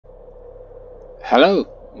Hello,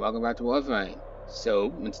 welcome back to Warframe.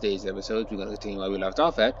 So, in today's episode, we're going to continue where we left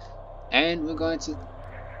off at, and we're going to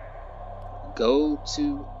go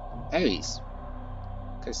to Ares,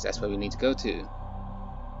 because that's where we need to go to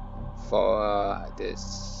for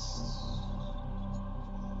this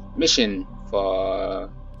mission for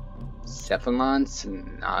Cephalon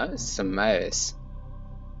Samaris.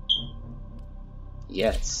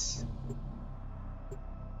 Yes,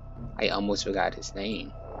 I almost forgot his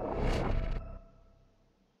name.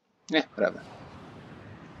 Yeah, whatever.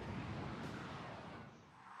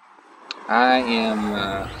 I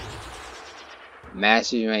am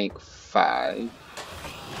Master Rank 5.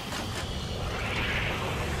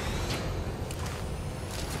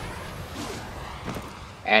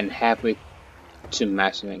 And halfway to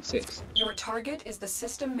Master Rank 6. Your target is the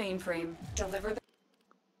system mainframe. Deliver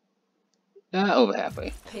the Over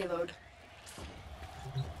halfway. payload.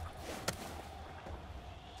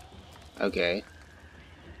 Okay.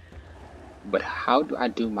 But how do I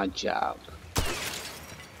do my job?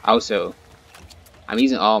 Also, I'm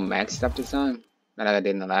using all max stuff this time, not like I did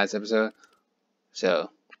in the last episode, so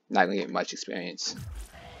not gonna get much experience.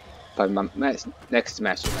 Probably my next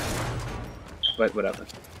master rank. But whatever.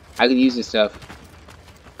 I can use this stuff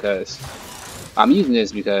because I'm using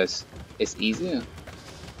this because it's easier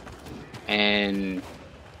and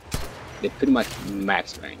they're pretty much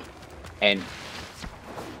max rank. And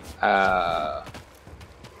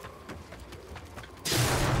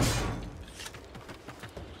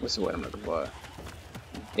what's the word I'm looking for?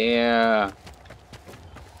 They're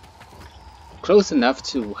close enough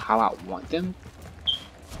to how I want them.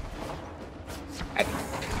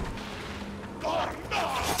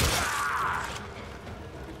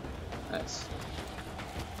 Nice.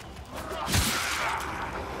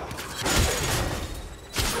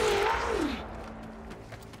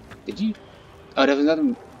 Did you? Oh, there was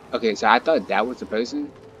another. Okay, so I thought that was the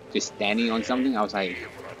person just standing on something. I was like,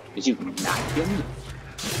 did you not kill me?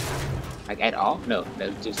 Like at all? No,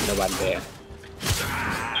 there's just nobody there.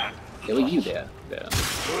 There were you there, though.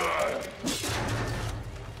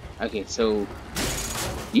 Okay, so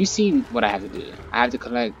you see what I have to do. I have to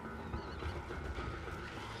collect.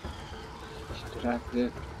 What do I have to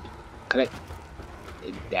do? Collect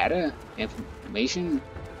data, information,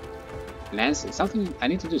 lands, something. I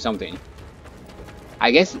need to do something.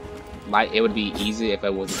 I guess it would be easier if I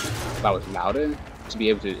was louder to be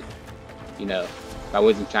able to, you know, if I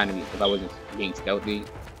wasn't being stealthy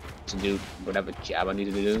to do whatever job I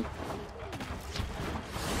needed to do.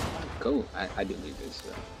 Cool. I do need this.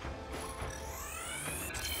 So.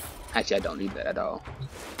 Actually, I don't need that at all.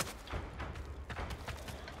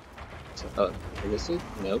 So, oh, is this it?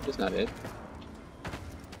 Nope, that's not it.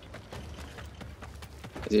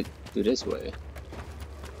 Is it do this way?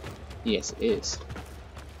 Yes, it is.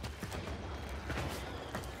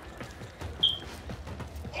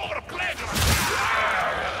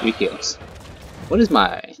 3 kills. What is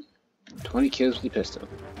my 20 kills with the pistol?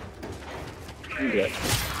 I'm good.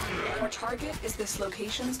 Your target is this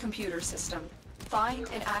location's computer system. Find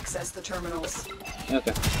and access the terminals.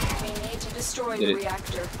 Okay. We need to destroy the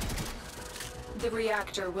reactor. The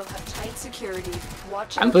reactor will have tight security.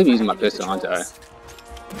 Watch out. I'm probably using my pistol, aren't I?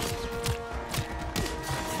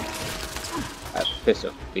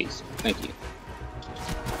 Pistol, please. Thank you.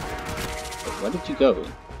 Wait, where did you go?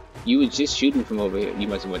 You were just shooting from over here. You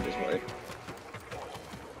must have went this way.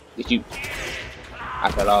 Did you?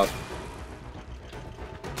 I fell off.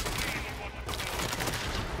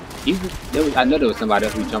 I know there was somebody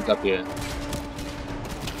else who jumped up here.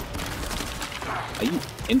 Are you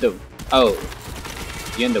in the? Oh,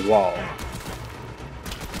 you're in the wall.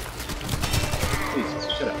 Please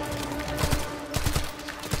shut up.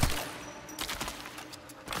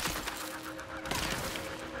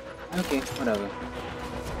 Okay, whatever.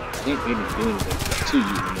 I can't really do anything to you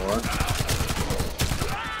anymore.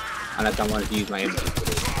 Unless I wanted to use my energy for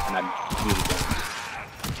this, and I really don't.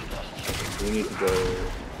 Okay, we need to go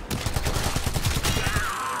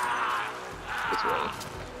this way.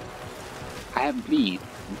 I have bleed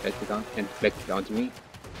inflicted onto me.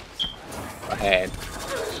 Or had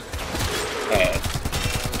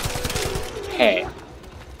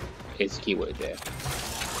is the keyword there.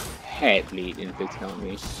 Had bleed inflicted on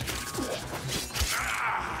me.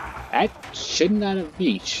 That should not have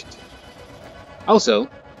reached. Also,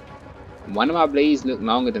 one of my blades look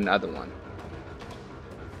longer than the other one.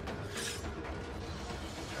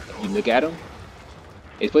 If you look at them,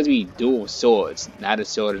 it's supposed to be dual swords, not a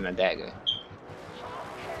sword and a dagger.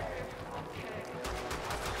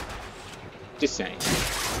 Just saying.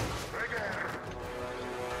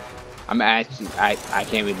 I'm actually, I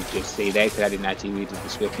can't really just say that because I did not actually read the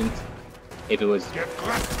descriptions. if it was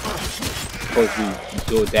supposed to be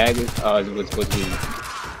dual daggers or if it was supposed to be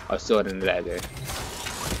a sword and a dagger.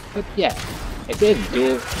 But yeah, it says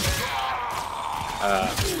dual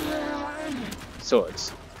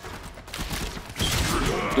swords.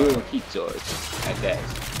 Dual heat swords at that.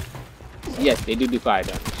 Yes, they do fire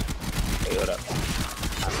damage. Hey, hold up.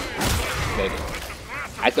 They do.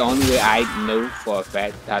 That's the only way I know for a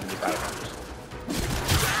fact how to do fire damage.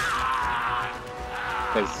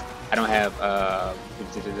 Because I don't have I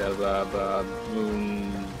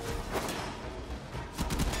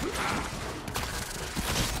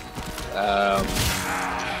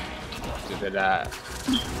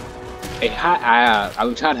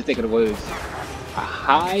was trying to think of the words. A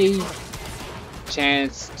high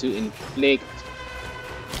chance to inflict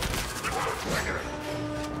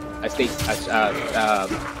a state,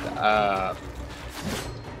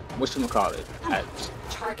 whatchamacallit,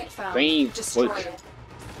 Target found. brain Destroy work. it.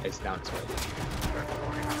 It's down this way.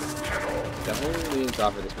 The whole is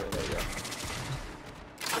off of this way. There you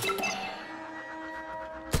go.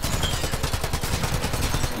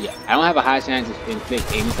 Yeah, I don't have a high chance to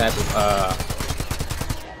inflict any type of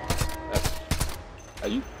are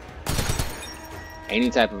you any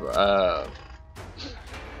type of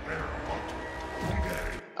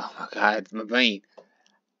oh my god, my brain.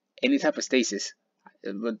 Any type of stasis.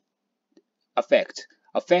 Effect.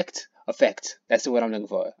 That's the word I'm looking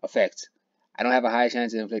for. Effect. I don't have a high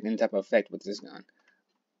chance to inflict any type of effect with this gun.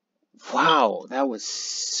 Wow, that was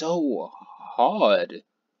so hard.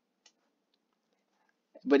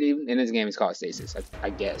 But even in this game, it's called stasis, I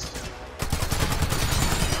guess.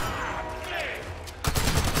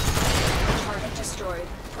 Target destroyed.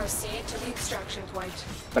 Proceed to the extraction point.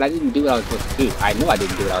 But I didn't do what I was supposed to do. I know I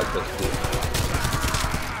didn't do what I was supposed to do.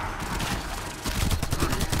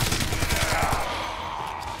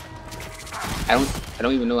 I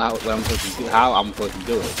don't even know what I'm supposed to do. How I'm supposed to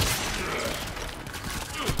do it.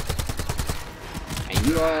 And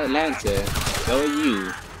you are Lancer. So are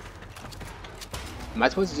you. Am I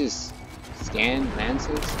supposed to just scan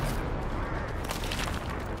Lancers?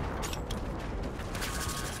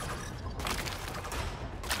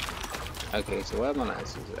 Okay, so where are my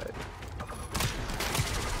Lancers at?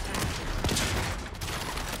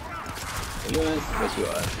 Are you Lancers? Yes, you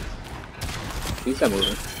are. Please stop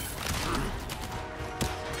moving.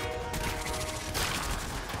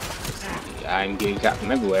 I'm getting shot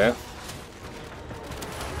from everywhere.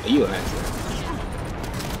 Are you a Lancer?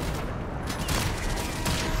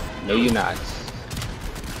 No, you're not.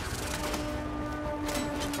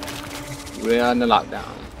 We're on the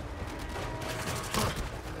lockdown.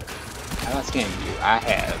 How do I scan you? I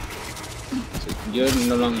have. So you're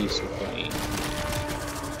no longer useful for me.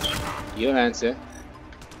 You're Lancer.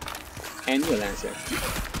 And you're Lancer.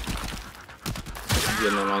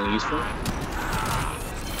 You're no longer useful.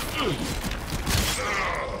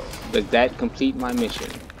 Does that complete my mission?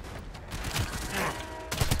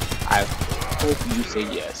 I hope you say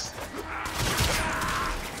yes.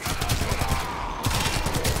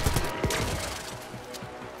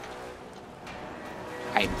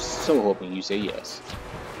 I'm so hoping you say yes.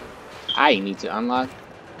 I need to unlock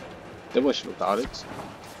the whatchamacallit.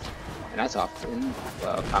 And that's often,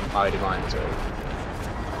 well, I'm already going to.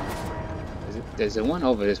 There's a one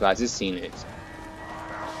over this, but I just seen it.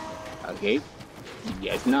 Okay.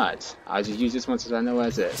 Yes, not. I'll just use this one since I know what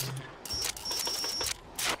it says.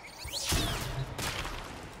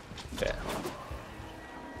 There.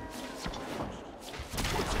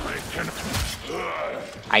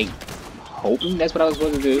 I'm hoping that's what I was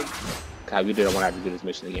supposed to do. Cause I really don't want to have to do this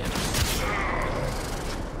mission again.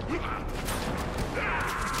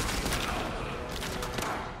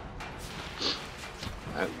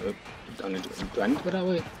 Do I need to go that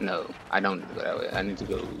way? No, I don't need to go that way. I need to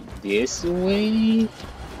go this way?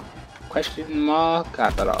 Question mark?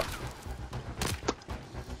 I fell off.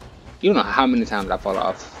 You don't know how many times I fall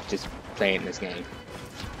off just playing this game.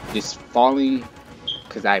 Just falling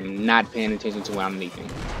because I'm not paying attention to where I'm leaving.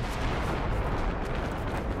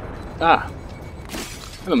 Ah.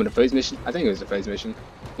 I remember the first mission. I think it was the first mission.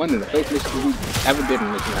 One of the first missions we ever did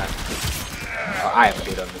on this map. Or I ever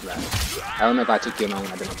did on this map. I don't know if I took you along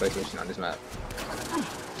when I did my first mission on this map.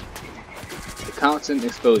 The constant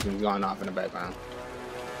explosions going off in the background.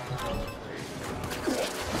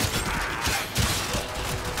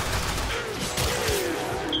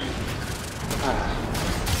 Ah.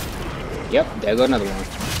 Yep, there goes another one.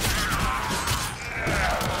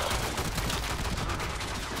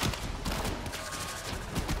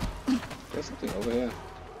 There's something over here.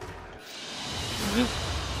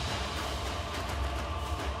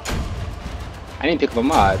 I didn't pick up a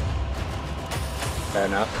mod. Fair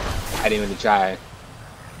enough. I didn't even try.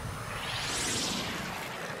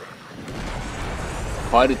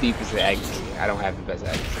 Harder deep is the accuracy. I don't have the best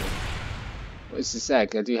accuracy. What's the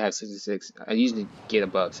sack? I do have 66. I usually get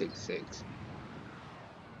above 66.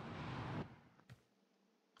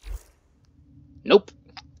 Nope.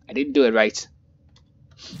 I didn't do it right.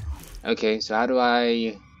 Okay, so how do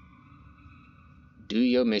I do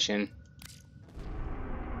your mission?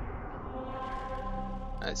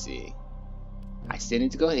 Let's see. I still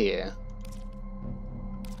need to go here.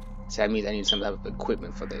 So that means I need some type of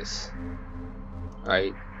equipment for this.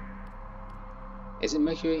 Right? Is it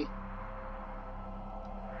Mercury?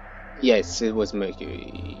 Yes, it was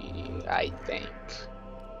Mercury, I think.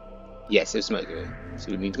 Yes, it's Mercury.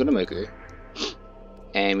 So we need to go to Mercury.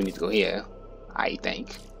 And we need to go here, I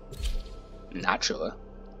think. Not sure.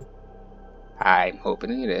 I'm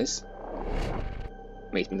hoping it is.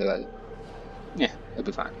 Makes me look like, yeah, it'll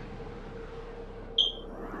be fine.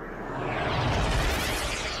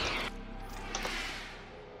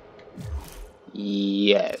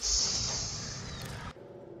 Yes.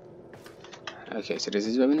 Okay, so this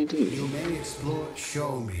is what we need to do. You may explore.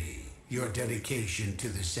 Show me your dedication to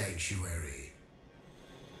the sanctuary.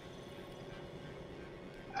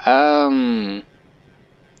 Huh.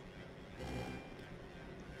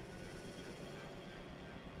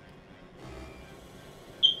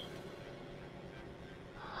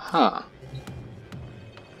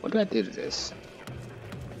 What do I do to this?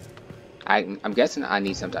 I'm guessing I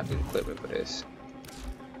need some type of equipment for this.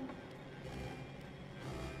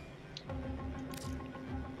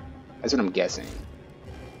 That's what I'm guessing.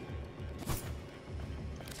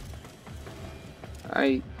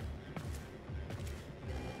 I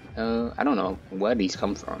don't know where these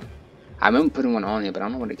come from. I remember putting one on here, but I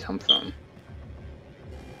don't know where they come from.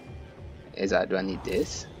 Do I need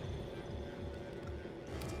this?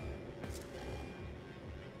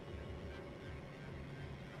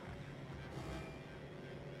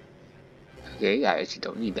 Okay, I actually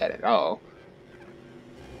don't need that at all.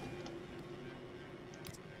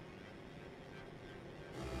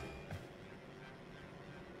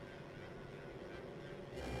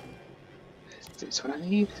 Is this what I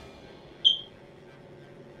need?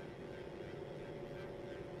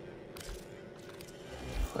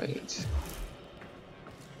 Wait.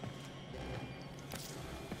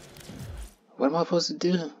 What am I supposed to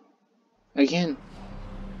do? Again?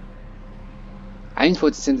 I ain't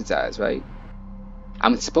supposed to synthesize, right?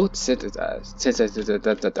 I'm supposed to synthesize.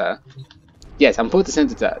 Yes, I'm supposed to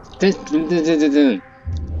synthesize.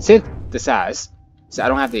 Synthesize. So I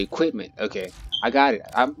don't have the equipment. Okay, I got it.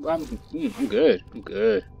 I'm good. I'm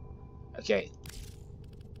good. Okay.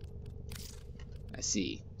 Let's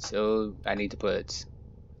see. So I need to put.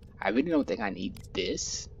 I really don't think I need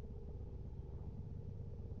this.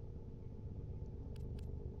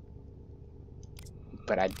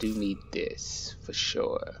 But I do need this for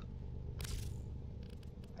sure.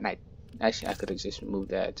 And I could have just removed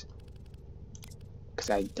that because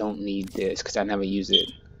I don't need this because I never use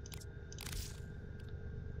it.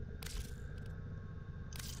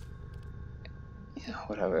 Yeah,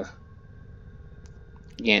 whatever.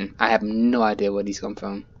 Again, I have no idea where these come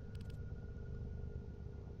from.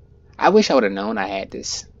 I wish I would have known I had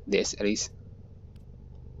this at least.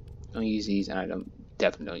 Don't use these, and I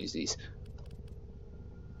definitely don't use these.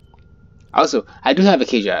 Also, I do have a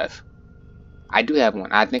K drive. I do have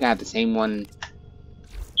one. I think I have the same one.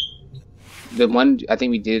 The one I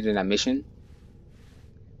think we did in that mission.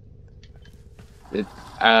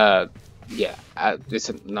 Yeah. It's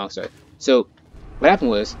a long story. So, what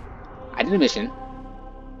happened was, I did a mission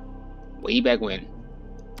way back when.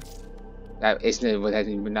 It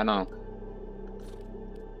hasn't been that long.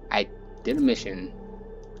 I did a mission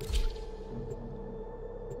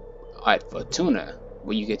at Fortuna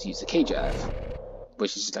where you get to use the K drive,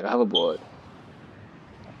 which is just like a hoverboard.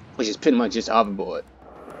 Which is pretty much just a hoverboard.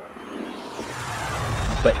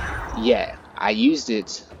 But yeah, I used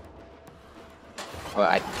it.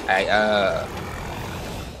 Well,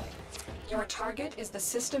 Your target is the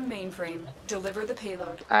system mainframe. Deliver the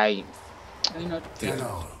payload. Hello.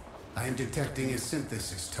 I am detecting a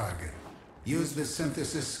synthesis target. Use the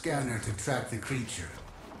synthesis scanner to track the creature.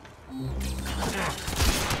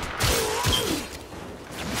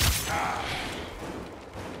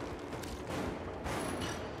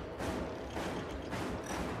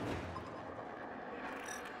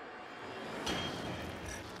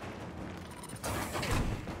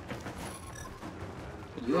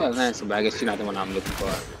 You are Lancer, but I guess you're not the one I'm looking for.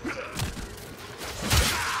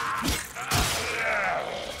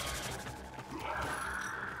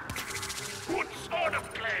 Good sword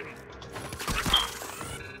of Glen.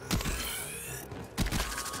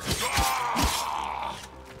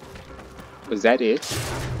 Was that it?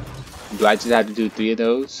 Do I just have to do 3 of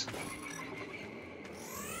those?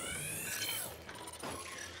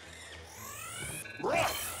 I'm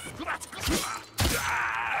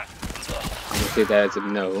gonna take that as a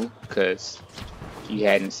no, because you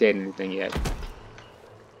hadn't said anything yet.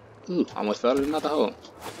 Ooh, almost fell in another hole.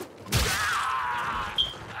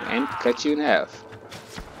 And cut you in half.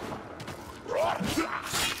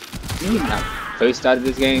 When I first started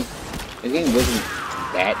this game wasn't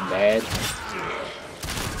that bad.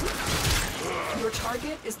 Your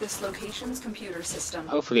target is this location's computer system.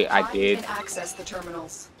 Hopefully I Find did and access the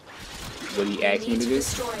terminals. what he asked me to do.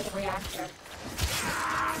 Destroy the reactor.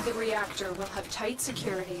 The reactor will have tight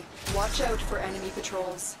security. Watch out for enemy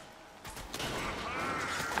patrols.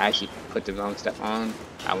 I actually put the wrong stuff on.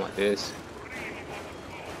 I want this.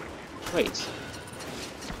 Wait.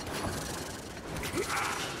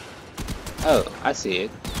 Oh, I see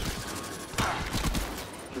it.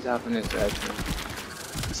 He's off in this direction.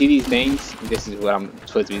 See these things? This is what I'm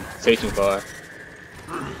supposed to be searching for.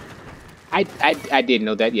 I didn't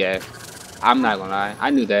know that yet. I'm not gonna lie. I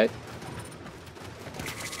knew that.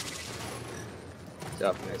 He's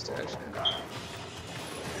off in this direction.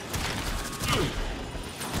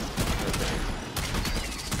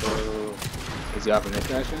 So, is he off in this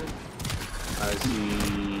direction? Is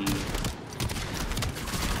he...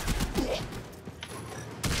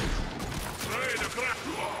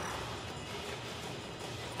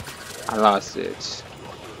 I lost it.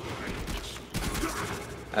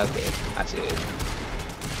 Okay, I see it.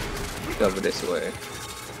 Go over this way.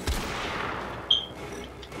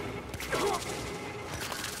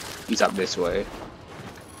 He's up this way.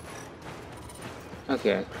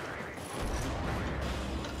 Okay.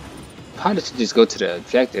 Probably should just go to the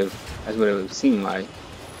objective. That's what it would seem like.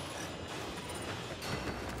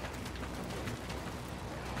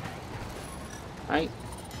 Right?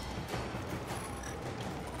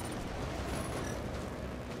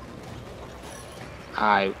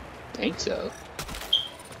 I think so.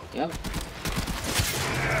 Yep.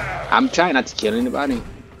 I'm trying not to kill anybody.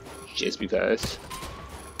 Just because.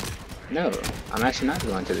 No, I'm actually not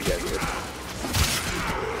going to the objective.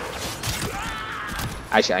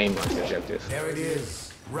 Actually, I am going to the objective. There it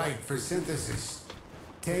is. Right for synthesis.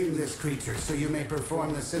 Tame this creature so you may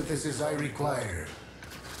perform the synthesis I require.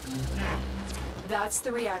 That's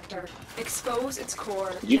the reactor. Expose its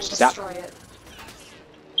core You and stop. destroy it.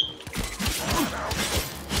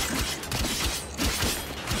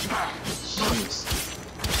 Jeez.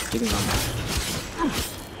 Getting on that.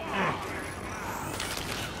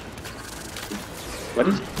 What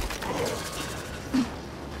is...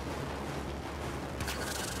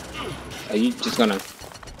 Are you just gonna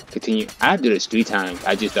continue? I do this 3 times.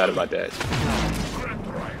 I just thought about that.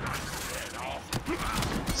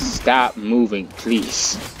 Stop moving,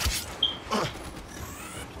 please.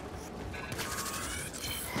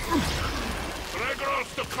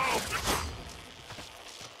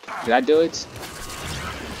 Did I do it?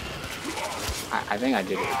 I think I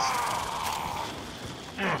did it.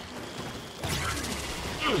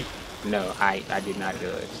 No, I did not do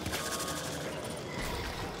it.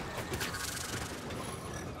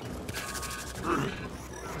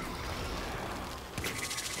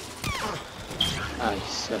 Oh, you're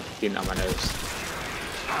so getting on my nerves.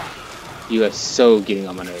 You are so getting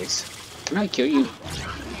on my nerves. Can I kill you?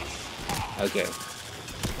 Okay.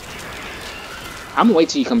 I'm gonna wait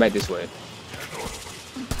till you come back this way.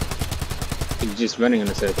 You're just running in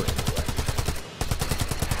a circle anyway.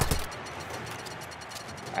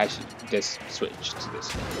 Actually, just switch to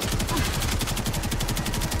this one.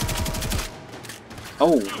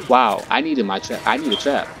 Oh wow! I needed my trap. I need a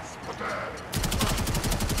trap.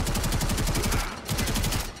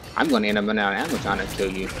 I'm gonna end up running out of ammo trying to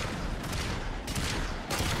kill you.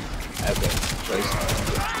 Okay, first,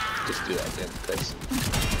 just do that then, because.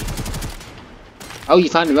 Oh, you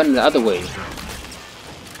finally running the other way.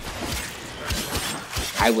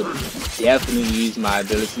 I would definitely use my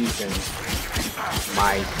abilities and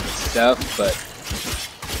my stuff, but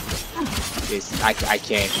it's I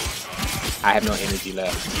can't. I have no energy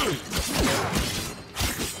left.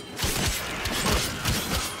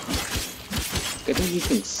 I think you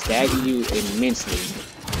can stagger you immensely.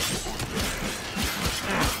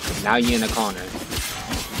 Now you're in a corner.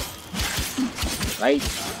 Right?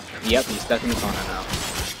 Yep, you're stuck in the corner now.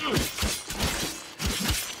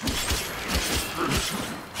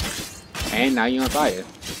 And now you're on fire.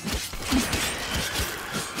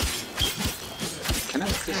 Can I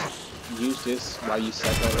just use this while you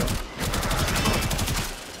stuck over?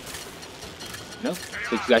 Nope.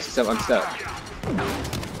 So you guys yourself unstuck.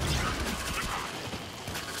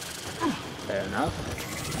 Fair enough.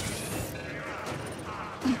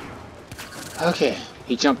 Okay,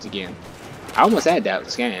 he jumped again. I almost had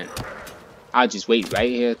that scan. I'll just wait right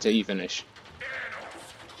here till you finish.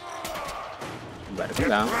 You better come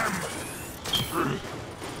down.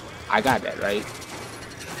 I got that, right?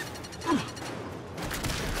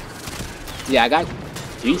 Yeah, I got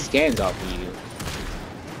 3 scans off of you.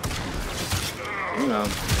 You know,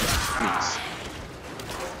 please.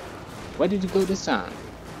 Where did you go this time?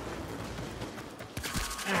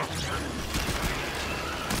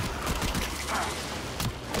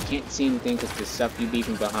 I can't see anything because the stuff you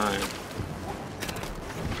leaving behind.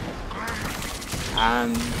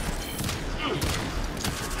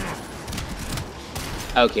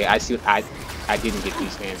 Okay, I see. I didn't get 3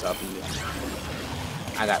 scans off of you.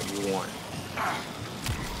 I got 1.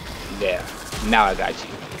 There. Now I got you.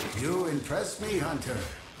 You impress me, Hunter.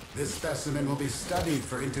 This specimen will be studied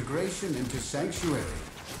for integration into Sanctuary.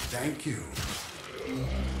 Thank you.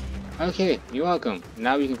 Okay, you're welcome.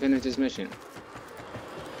 Now we can finish this mission.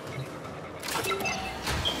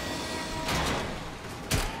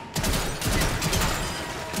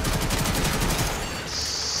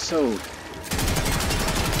 So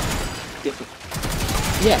difficult.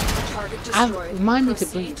 Yeah, I remind me to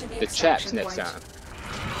bring the traps next time.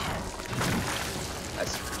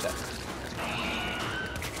 That's the trap.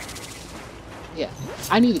 Yeah,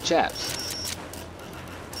 I need the traps.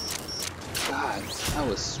 God, that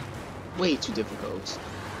was way too difficult.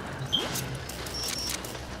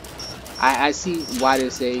 I see why they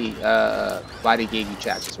say why they gave you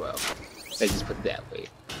traps as well. Let's just put it that way.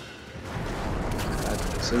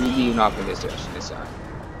 Okay, so we're leaving off in this direction this time.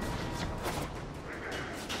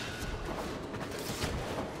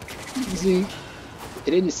 You see,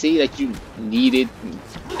 it didn't say that you needed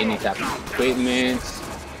any type of equipment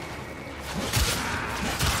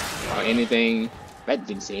or anything. That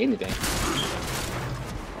didn't say anything.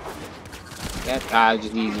 That I'll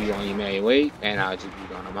just leave you on your merry way, and I'll just be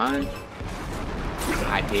going to mine.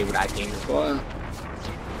 I did what I came for.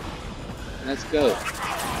 Let's go.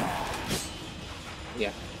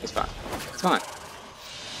 Yeah, it's fine. It's fine.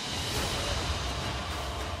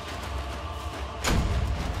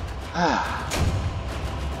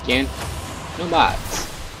 Again, no mods.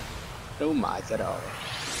 No mods at all.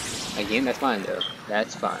 Again, that's fine though.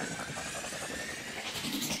 That's fine.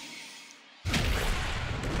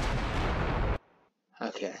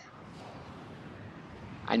 Okay.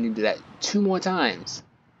 I need to do that 2 more times.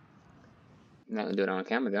 I'm not gonna do it on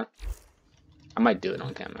camera though. I might do it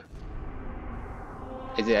on camera.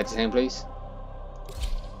 Is it at the same place?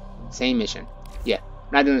 Same mission. Yeah,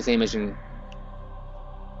 I'm not doing the same mission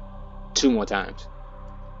 2 more times.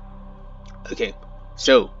 Okay,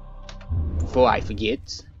 so before I forget,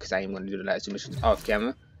 because I am going to do the last 2 missions off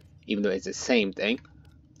camera, even though it's the same thing,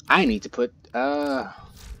 I need to put the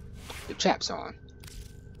traps on.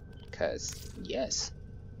 Because yes,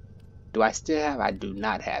 do I still have? I do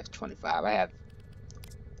not have 25.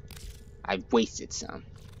 I've wasted some.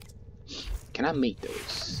 Can I make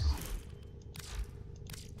those?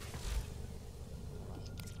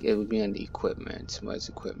 It would be on the equipment. What's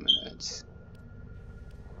equipment? That's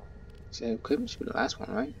equipment should be the last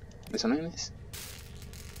one, right? Miscellaneous?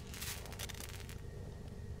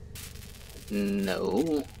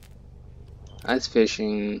 No. That's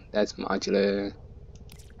fishing. That's modular.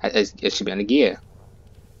 It should be on the gear.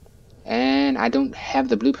 And I don't have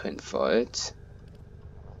the blueprint for it.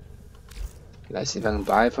 Let's see if I can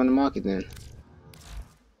buy it from the market then.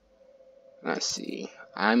 Let's see.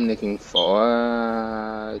 I'm looking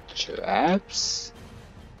for traps.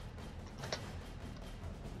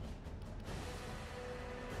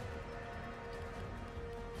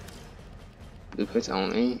 Blueprints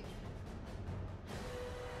only.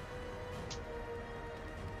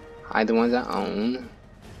 Hide the ones I own.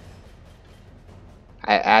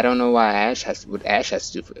 I don't know why Ash has what Ash has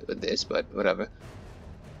to do with this, but whatever.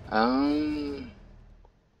 Weapon.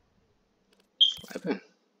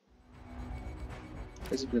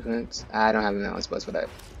 Where's the blueprints? I don't have enough spots for that.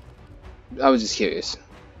 I was just curious.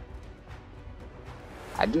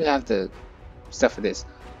 I do have the stuff for this.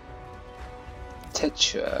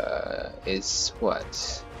 Tetra is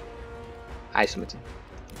what? Isometer.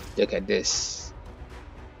 Look at this.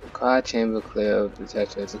 Car chamber clear of the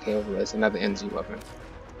Tetra is okay over this. Another energy weapon.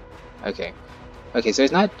 Okay. Okay, so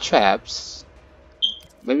it's not traps.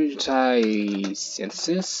 Maybe we try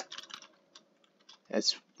synthesis.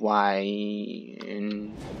 That's why.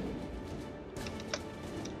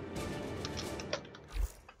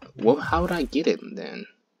 Well, how would I get it then?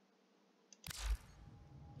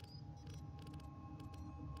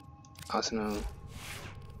 Arsenal.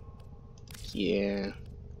 Yeah.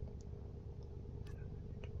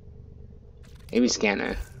 Maybe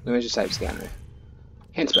scanner. Image type scanner.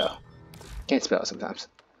 Can't spell. Can't spell sometimes.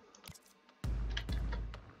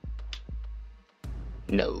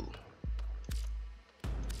 No.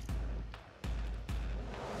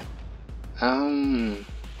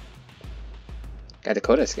 Got the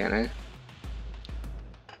Coda scanner.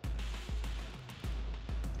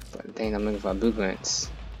 But the thing I'm looking for blueprints.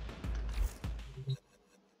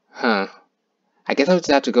 Huh. I guess I'll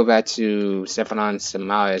just have to go back to Stephanon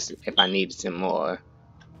Samaras if I need some more.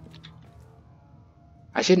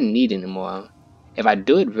 I shouldn't need any more. If I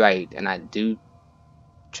do it right and I do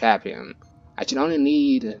trap him, I should only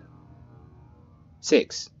need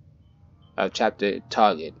 6 of chapter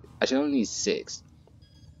target. I should only need 6.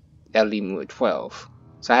 That'll leave me with 12.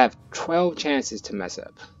 So I have 12 chances to mess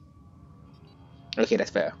up. Okay,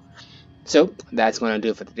 that's fair. So that's going to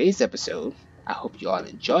do it for today's episode. I hope you all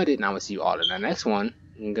enjoyed it, and I will see you all in the next one.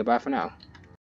 And goodbye for now.